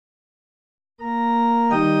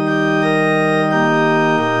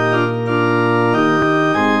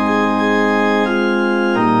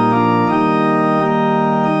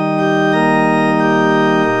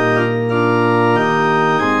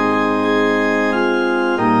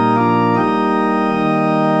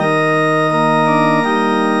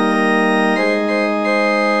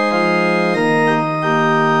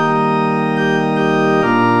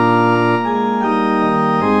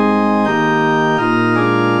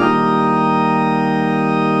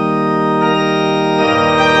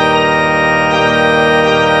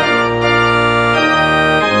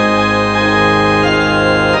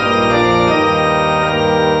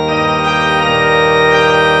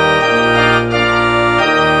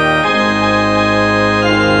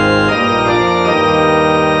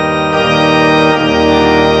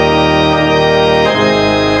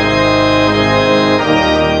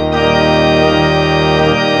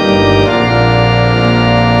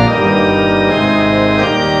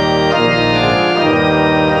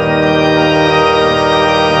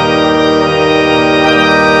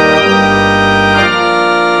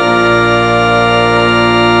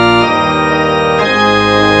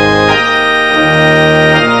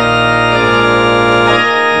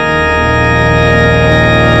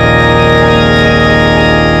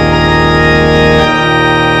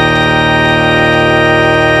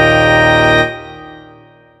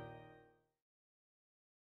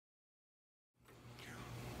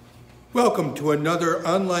Welcome to another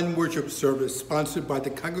online worship service sponsored by the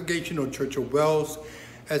Congregational Church of Wells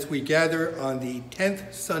as we gather on the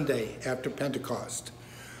 10th Sunday after Pentecost.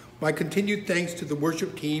 My continued thanks to the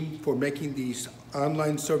worship team for making these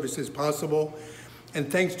online services possible,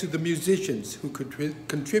 and thanks to the musicians who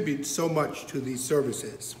contribute so much to these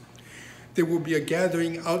services. There will be a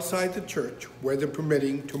gathering outside the church, weather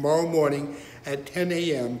permitting, tomorrow morning at 10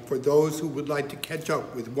 a.m. for those who would like to catch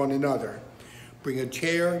up with one another. Bring a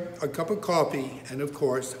chair, a cup of coffee, and of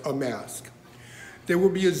course, a mask. There will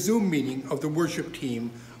be a Zoom meeting of the worship team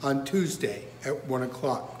on Tuesday at 1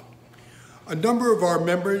 o'clock. A number of our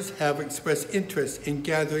members have expressed interest in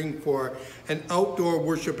gathering for an outdoor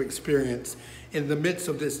worship experience in the midst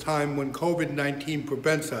of this time when COVID-19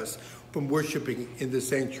 prevents us from worshiping in the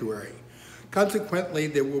sanctuary. Consequently,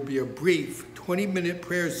 there will be a brief 20-minute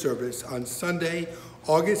prayer service on Sunday,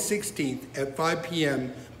 August 16th at 5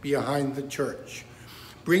 p.m. behind the church.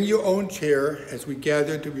 Bring your own chair as we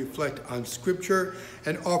gather to reflect on Scripture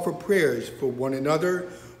and offer prayers for one another,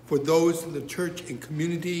 for those in the church and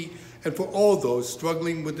community, and for all those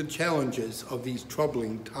struggling with the challenges of these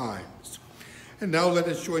troubling times. And now let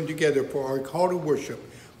us join together for our call to worship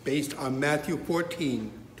based on Matthew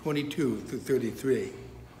 14, 22 through 33.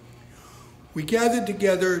 We gather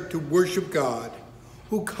together to worship God,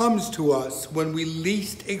 who comes to us when we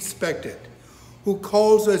least expect it, who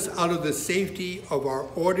calls us out of the safety of our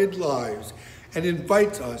ordered lives and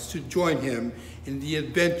invites us to join him in the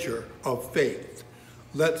adventure of faith.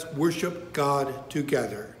 Let's worship God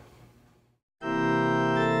together.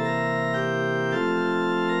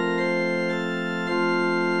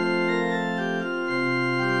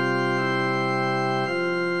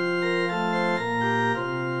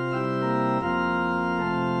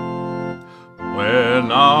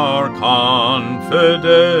 When our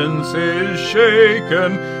confidence is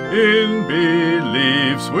shaken, in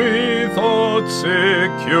beliefs we thought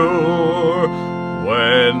secure,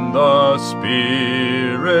 when the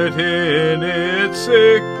spirit in its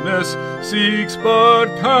sickness seeks but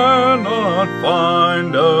cannot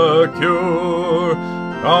find a cure,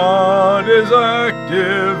 God is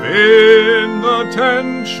active in the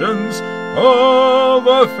tensions of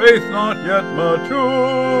a faith not yet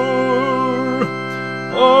mature.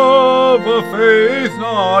 Of a faith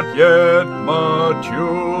not yet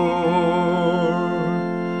mature.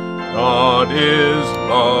 God is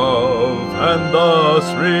love, and thus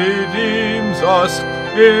redeems us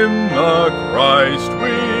in the Christ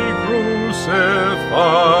we crucify.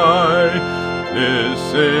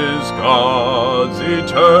 This is God's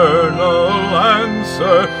eternal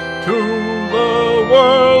answer to the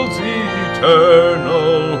world's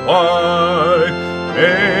eternal why.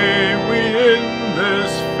 May we in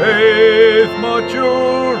this faith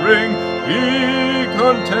maturing, be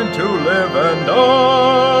content to live and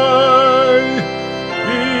die.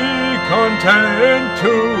 Be content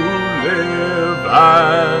to live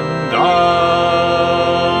and die.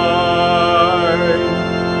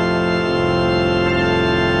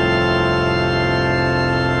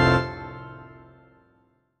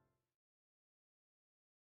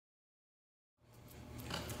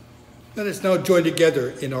 Let us now join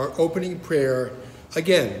together in our opening prayer,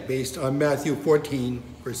 again based on Matthew 14,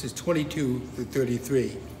 verses 22 through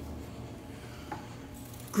 33.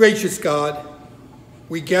 Gracious God,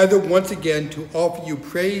 we gather once again to offer you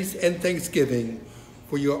praise and thanksgiving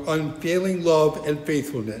for your unfailing love and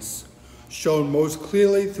faithfulness, shown most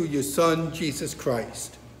clearly through your Son, Jesus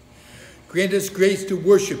Christ. Grant us grace to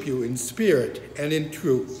worship you in spirit and in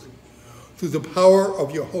truth. Through the power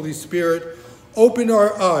of your Holy Spirit, open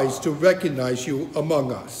our eyes to recognize you among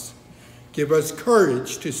us. Give us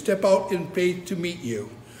courage to step out in faith to meet you,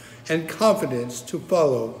 and confidence to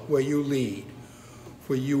follow where you lead.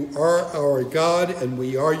 For you are our God, and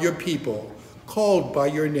we are your people, called by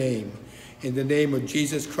your name. In the name of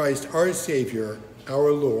Jesus Christ, our Savior,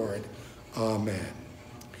 our Lord. Amen.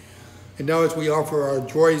 And now as we offer our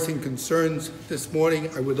joys and concerns this morning,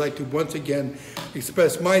 I would like to once again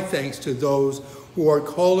express my thanks to those who are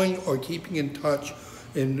calling or keeping in touch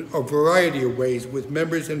in a variety of ways with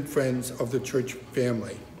members and friends of the church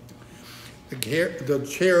family. The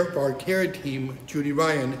chair of our care team, Judy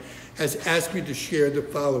Ryan, has asked me to share the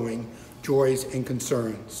following joys and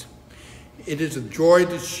concerns. It is a joy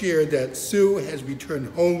to share that Sue has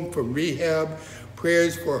returned home from rehab.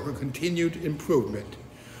 Prayers for her continued improvement.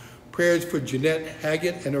 Prayers for Jeanette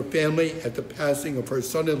Haggett and her family at the passing of her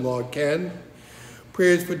son-in-law, Ken.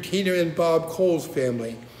 Prayers for Tina and Bob Cole's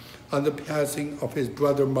family on the passing of his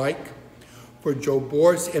brother, Mike. For Joe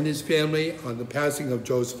Borse and his family on the passing of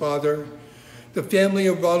Joe's father. The family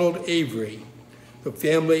of Ronald Avery. The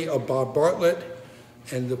family of Bob Bartlett.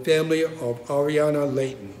 and the family of Ariana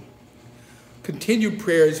Layton. Continued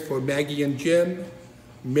prayers for Maggie and Jim,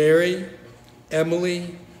 Mary,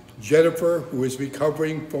 Emily, Jennifer, who is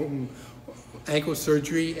recovering from ankle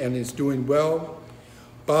surgery and is doing well,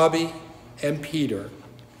 Bobby, and Peter.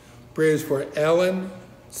 Prayers for Ellen,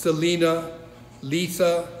 Selena,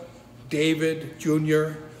 Lisa, David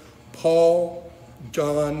Jr., Paul,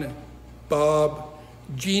 John, Bob,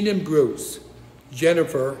 Jean and Bruce,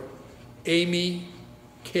 Jennifer, Amy,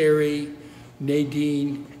 Carrie,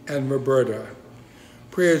 Nadine, and Roberta.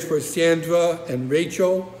 Prayers for Sandra and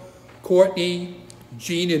Rachel, Courtney,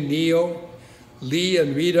 Jean and Neil, Lee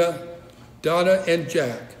and Rita, Donna and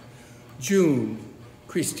Jack, June,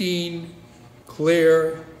 Christine,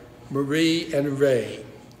 Claire, Marie, and Ray.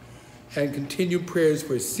 And continued prayers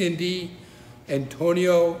for Cindy,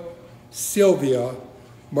 Antonio, Sylvia,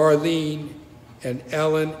 Marlene, and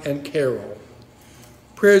Alan and Carol.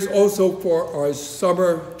 Prayers also for our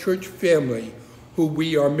summer church family who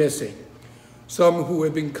we are missing, some who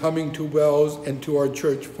have been coming to Wells and to our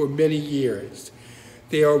church for many years.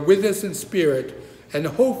 They are with us in spirit, and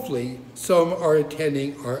hopefully some are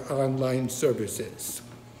attending our online services.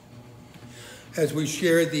 As we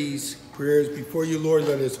share these prayers before you, Lord,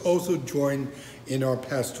 let us also join in our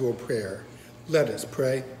pastoral prayer. Let us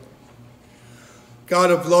pray.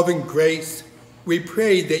 God of love and grace, we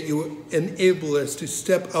pray that you enable us to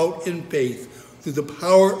step out in faith through the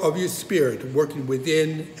power of your Spirit working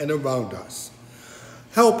within and around us.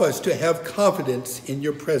 Help us to have confidence in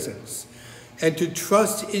your presence and to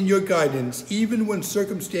trust in your guidance even when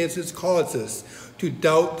circumstances cause us to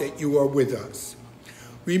doubt that you are with us.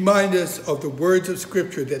 Remind us of the words of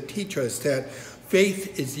Scripture that teach us that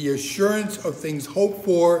faith is the assurance of things hoped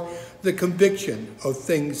for, the conviction of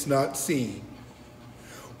things not seen.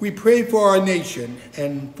 We pray for our nation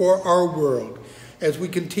and for our world as we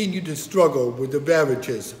continue to struggle with the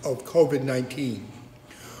ravages of COVID-19.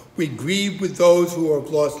 We grieve with those who have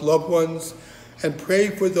lost loved ones and pray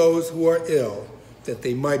for those who are ill that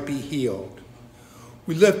they might be healed.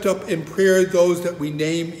 We lift up in prayer those that we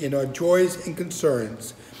name in our joys and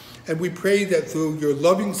concerns, and we pray that through your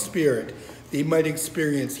loving Spirit, they might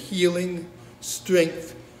experience healing,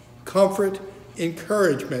 strength, comfort,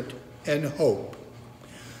 encouragement, and hope.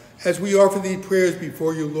 As we offer these prayers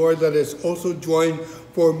before you, Lord, let us also join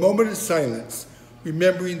for a moment of silence,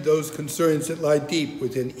 remembering those concerns that lie deep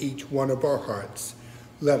within each one of our hearts.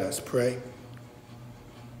 Let us pray.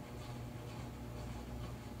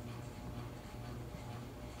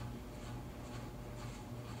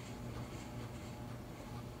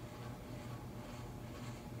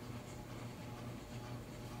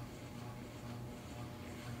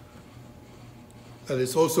 Let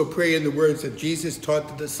us also pray in the words that Jesus taught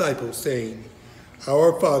the disciples, saying,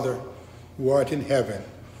 Our Father, who art in heaven,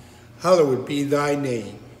 hallowed be thy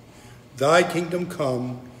name. Thy kingdom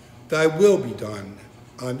come, thy will be done,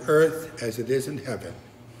 on earth as it is in heaven.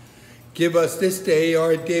 Give us this day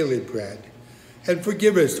our daily bread, and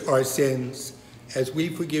forgive us our sins, as we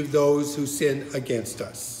forgive those who sin against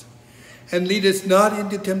us. And lead us not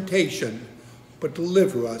into temptation, but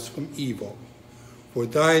deliver us from evil. For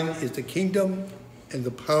thine is the kingdom, and the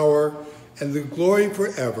power, and the glory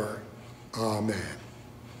forever. Amen.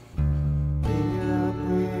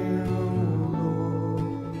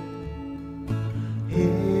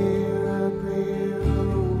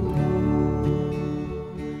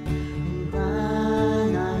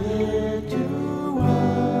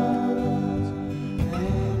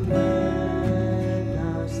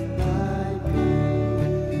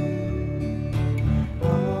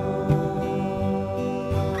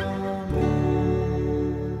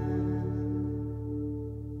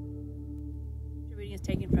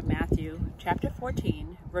 Chapter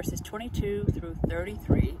 14, verses 22 through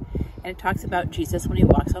 33, and it talks about Jesus when he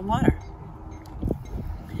walks on water.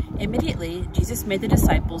 Immediately, Jesus made the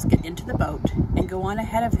disciples get into the boat and go on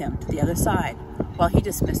ahead of him to the other side, while he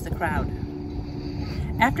dismissed the crowd.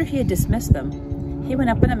 After he had dismissed them, he went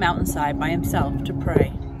up on a mountainside by himself to pray.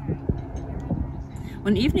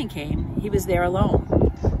 When evening came, he was there alone,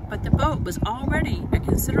 but the boat was already a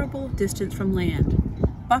considerable distance from land,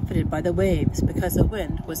 buffeted by the waves because the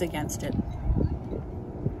wind was against it.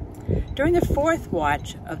 During the fourth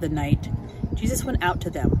watch of the night, Jesus went out to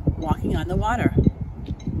them, walking on the water.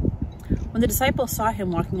 When the disciples saw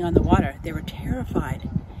him walking on the water, they were terrified.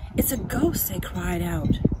 "It's a ghost," they cried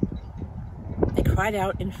out. They cried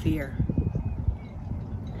out in fear.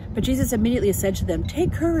 But Jesus immediately said to them,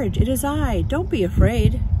 "Take courage, it is I, don't be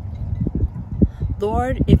afraid."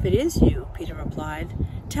 "Lord, if it is you," Peter replied,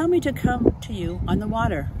 "tell me to come to you on the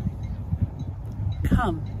water."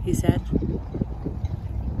 "Come," he said.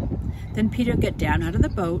 Then Peter got down out of the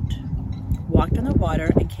boat, walked on the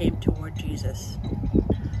water, and came toward Jesus.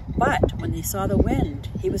 But when he saw the wind,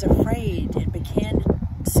 he was afraid and began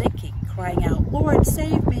sinking, crying out, "Lord,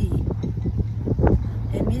 save me!"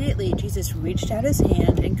 Immediately Jesus reached out his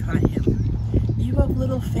hand and caught him. "You have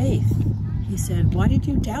little faith," he said, "why did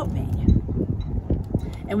you doubt me?"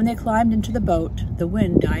 And when they climbed into the boat, the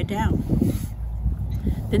wind died down.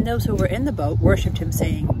 Then those who were in the boat worshipped him,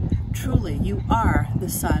 saying, "Truly, you are the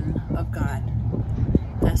Son of God."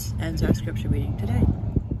 Thus ends our scripture reading today.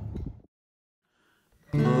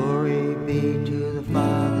 Glory be to the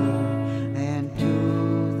Father, and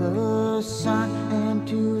to the Son, and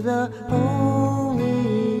to the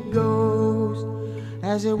Holy Ghost,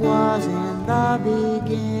 as it was in the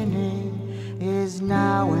beginning, is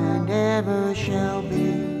now, and ever shall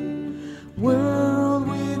be, world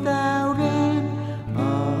without end.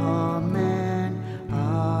 Amen.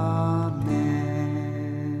 Amen.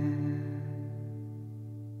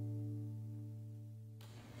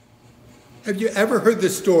 Have you ever heard the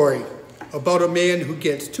story about a man who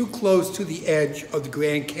gets too close to the edge of the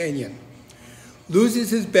Grand Canyon, loses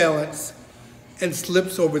his balance, and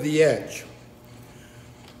slips over the edge?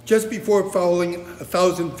 Just before falling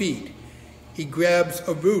 1,000 feet, he grabs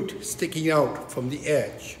a root sticking out from the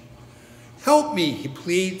edge. "Help me," he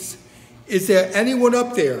pleads. "Is there anyone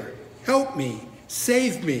up there? Help me,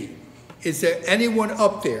 save me. Is there anyone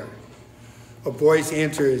up there?" A voice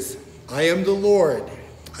answers, "I am the Lord.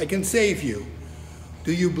 I can save you.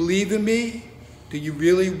 Do you believe in me? Do you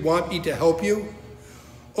really want me to help you?"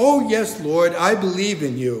 "Oh, yes, Lord, I believe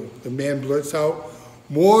in you," the man blurts out,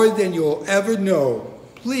 "more than you'll ever know.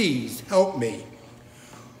 Please help me."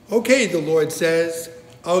 "Okay," the Lord says,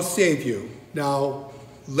 "I'll save you. Now,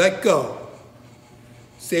 let go."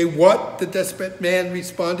 "Say what?" the desperate man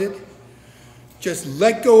responded. "Just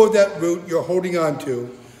let go of that root you're holding on to,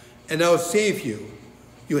 and I'll save you.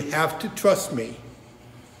 You have to trust me."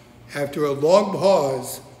 After a long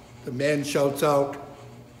pause, the man shouts out,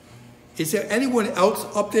 "Is there anyone else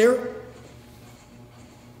up there?"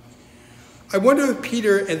 I wonder if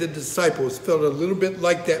Peter and the disciples felt a little bit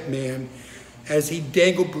like that man as he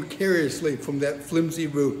dangled precariously from that flimsy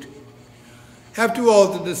root. After all,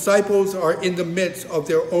 the disciples are in the midst of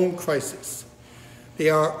their own crisis. They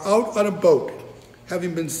are out on a boat,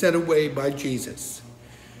 having been sent away by Jesus.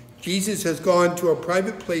 Jesus has gone to a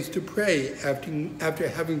private place to pray after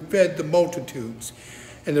having fed the multitudes,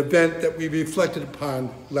 an event that we reflected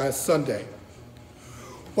upon last Sunday.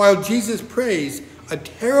 While Jesus prays, a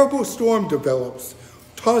terrible storm develops,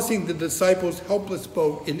 tossing the disciples' helpless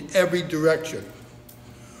boat in every direction.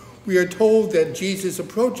 We are told that Jesus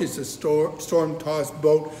approaches the storm-tossed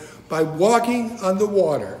boat by walking on the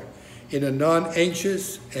water in a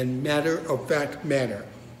non-anxious and matter-of-fact manner.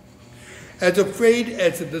 As afraid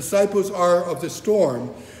as the disciples are of the storm,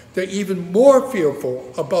 they're even more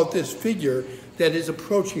fearful about this figure that is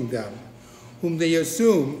approaching them, whom they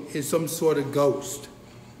assume is some sort of ghost.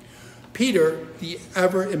 Peter, the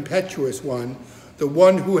ever-impetuous one, the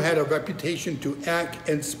one who had a reputation to act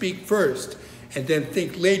and speak first and then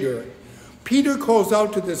think later, Peter calls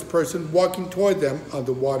out to this person walking toward them on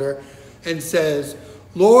the water and says,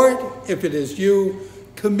 "Lord, if it is you,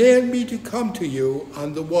 command me to come to you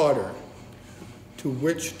on the water." To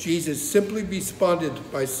which Jesus simply responded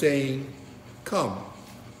by saying, "Come."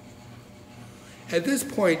 At this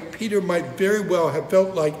point, Peter might very well have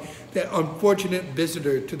felt like that unfortunate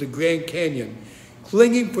visitor to the Grand Canyon,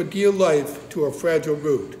 clinging for dear life to a fragile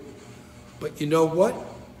root. But you know what?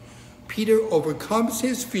 Peter overcomes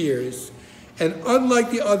his fears, and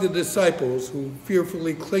unlike the other disciples who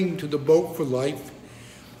fearfully cling to the boat for life,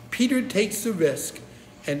 Peter takes the risk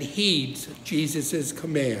and heeds Jesus'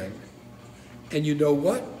 command. And you know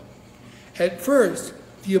what? At first,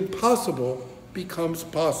 the impossible becomes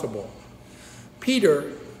possible.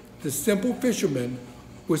 Peter, the simple fisherman,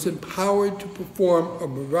 was empowered to perform a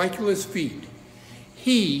miraculous feat.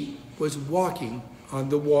 He was walking on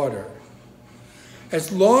the water.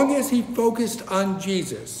 As long as he focused on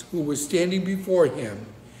Jesus, who was standing before him,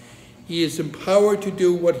 he is empowered to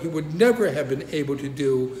do what he would never have been able to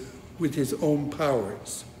do with his own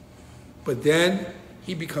powers. But then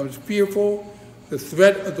he becomes fearful, the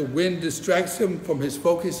threat of the wind distracts him from his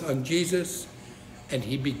focus on Jesus, and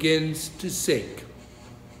he begins to sink.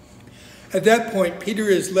 At that point, Peter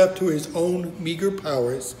is left to his own meager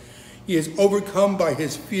powers. He is overcome by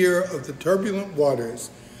his fear of the turbulent waters,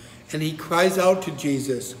 and he cries out to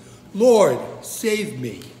Jesus, "Lord, save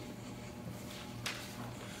me."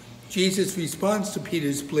 Jesus responds to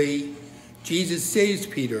Peter's plea. Jesus saves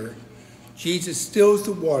Peter. Jesus stills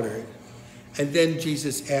the water, and then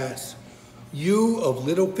Jesus asks, You of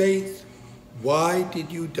little faith, why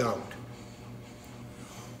did you doubt?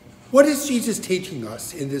 What is Jesus teaching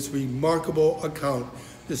us in this remarkable account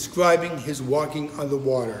describing his walking on the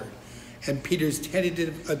water and Peter's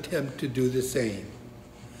tentative attempt to do the same?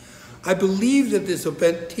 I believe that this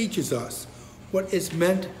event teaches us what is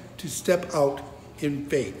meant to step out in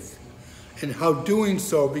faith and how doing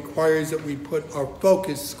so requires that we put our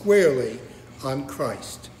focus squarely on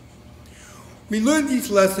Christ. We learn these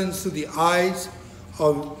lessons through the eyes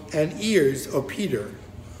and ears of Peter.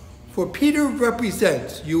 For Peter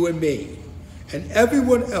represents you and me, and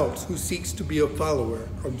everyone else who seeks to be a follower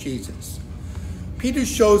of Jesus. Peter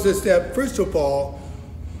shows us that, first of all,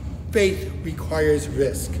 faith requires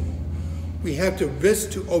risk. We have to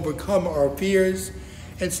risk to overcome our fears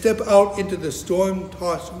and step out into the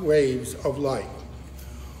storm-tossed waves of life.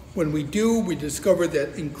 When we do, we discover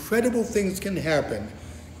that incredible things can happen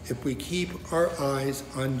if we keep our eyes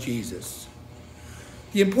on Jesus.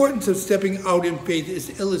 The importance of stepping out in faith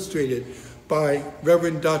is illustrated by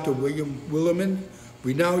Reverend Dr. William Williman,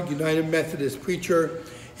 renowned United Methodist preacher,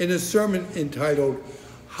 in a sermon entitled,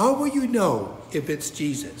 "How Will You Know If It's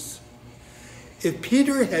Jesus?" If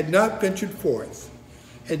Peter had not ventured forth,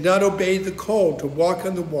 had not obeyed the call to walk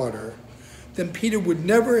on the water, then Peter would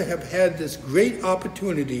never have had this great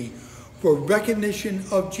opportunity for recognition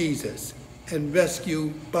of Jesus and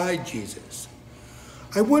rescue by Jesus.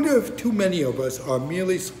 I wonder if too many of us are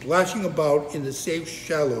merely splashing about in the safe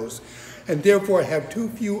shallows and therefore have too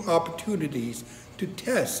few opportunities to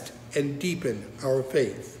test and deepen our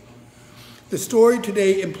faith. The story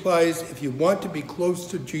today implies if you want to be close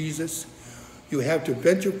to Jesus, you have to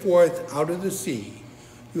venture forth out of the sea.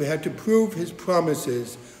 You have to prove his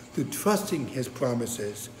promises through trusting his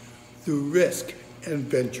promises, through risk and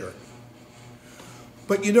venture.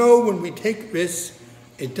 But you know, when we take risks,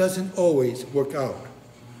 it doesn't always work out.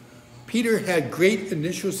 Peter had great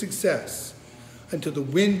initial success until the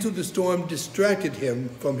winds of the storm distracted him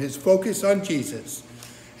from his focus on Jesus,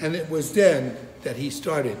 and it was then that he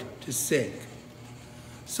started to sink.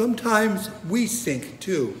 Sometimes we sink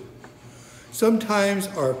too. Sometimes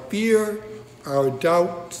our fear, our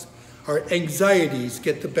doubts, our anxieties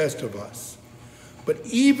get the best of us. But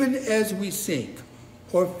even as we sink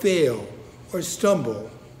or fail or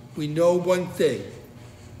stumble, we know one thing: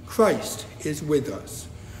 Christ is with us,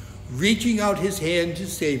 reaching out his hand to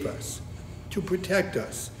save us, to protect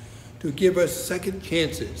us, to give us second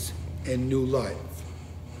chances and new life.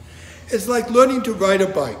 It's like learning to ride a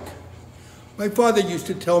bike. My father used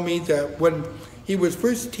to tell me that when he was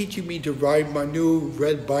first teaching me to ride my new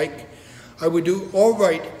red bike, I would do all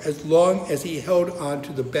right as long as he held on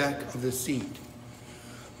to the back of the seat.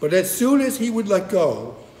 But as soon as he would let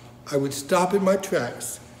go, I would stop in my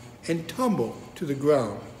tracks and tumble to the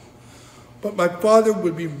ground. But my father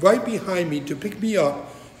would be right behind me to pick me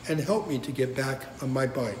up and help me to get back on my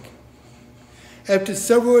bike. After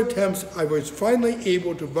several attempts, I was finally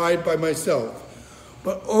able to ride by myself,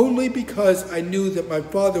 but only because I knew that my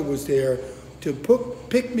father was there to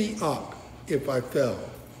pick me up if I fell.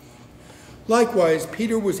 Likewise,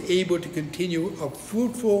 Peter was able to continue a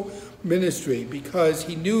fruitful ministry because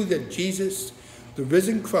he knew that Jesus, the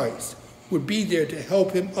risen Christ, would be there to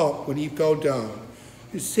help him up when he fell down,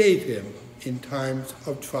 to save him in times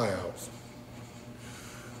of trials.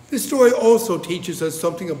 This story also teaches us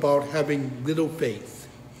something about having little faith.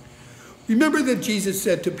 Remember that Jesus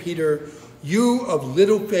said to Peter, "You of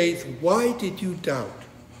little faith, why did you doubt?"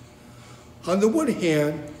 On the one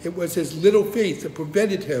hand, it was his little faith that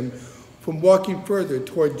prevented him from walking further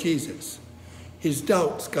toward Jesus. His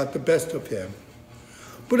doubts got the best of him.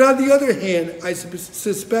 But on the other hand, I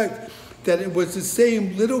suspect that it was the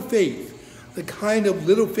same little faith, the kind of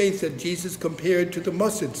little faith that Jesus compared to the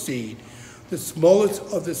mustard seed, the smallest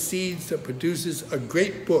of the seeds that produces a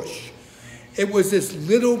great bush. It was this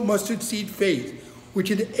little mustard seed faith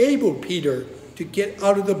which enabled Peter to get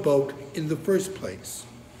out of the boat in the first place.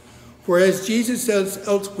 For as Jesus says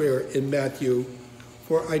elsewhere in Matthew,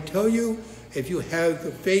 "For I tell you, if you have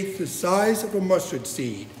the faith the size of a mustard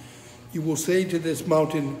seed, you will say to this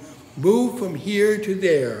mountain, 'Move from here to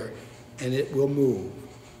there,' and it will move,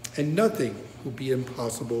 and nothing will be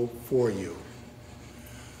impossible for you."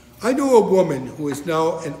 I know a woman who is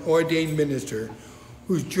now an ordained minister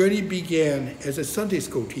whose journey began as a Sunday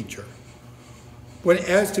school teacher. When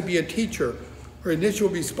asked to be a teacher, her initial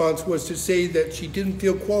response was to say that she didn't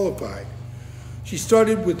feel qualified. She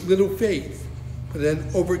started with little faith, but then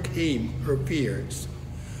overcame her fears.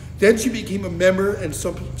 Then she became a member and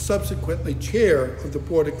subsequently chair of the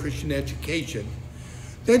Board of Christian Education.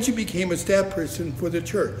 Then she became a staff person for the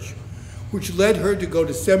church, which led her to go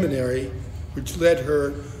to seminary, which led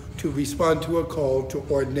her to respond to a call to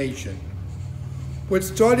ordination. What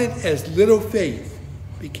started as little faith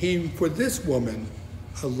became for this woman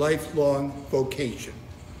a lifelong vocation.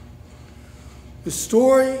 The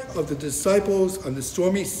story of the disciples on the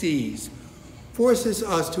stormy seas forces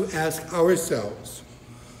us to ask ourselves,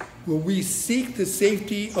 will we seek the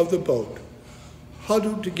safety of the boat,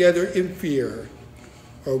 huddled together in fear,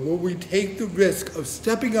 or will we take the risk of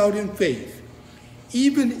stepping out in faith,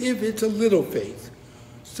 even if it's a little faith,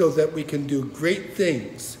 so that we can do great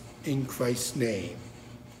things in Christ's name?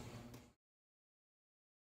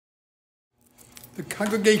 The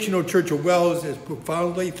Congregational Church of Wells is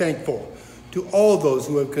profoundly thankful to all those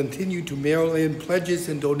who have continued to mail in pledges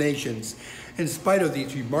and donations in spite of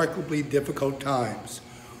these remarkably difficult times.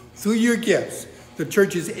 Through your gifts, the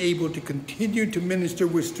church is able to continue to minister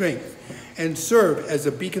with strength and serve as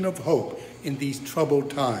a beacon of hope in these troubled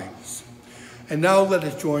times. And now let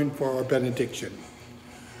us join for our benediction.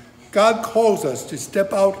 God calls us to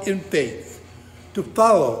step out in faith, to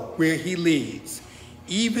follow where he leads,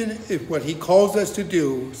 even if what he calls us to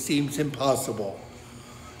do seems impossible.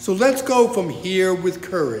 So let's go from here with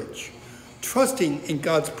courage, trusting in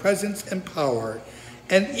God's presence and power,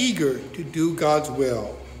 and eager to do God's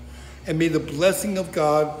will. And may the blessing of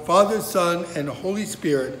God, Father, Son, and Holy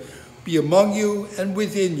Spirit be among you and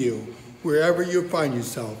within you, wherever you find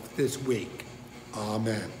yourself this week.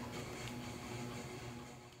 Amen.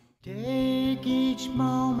 Take each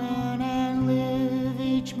moment and live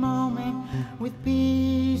each moment with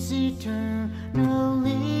peace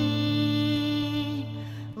eternally.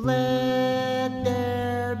 Let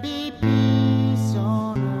there be peace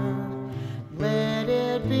on earth. Let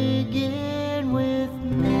it begin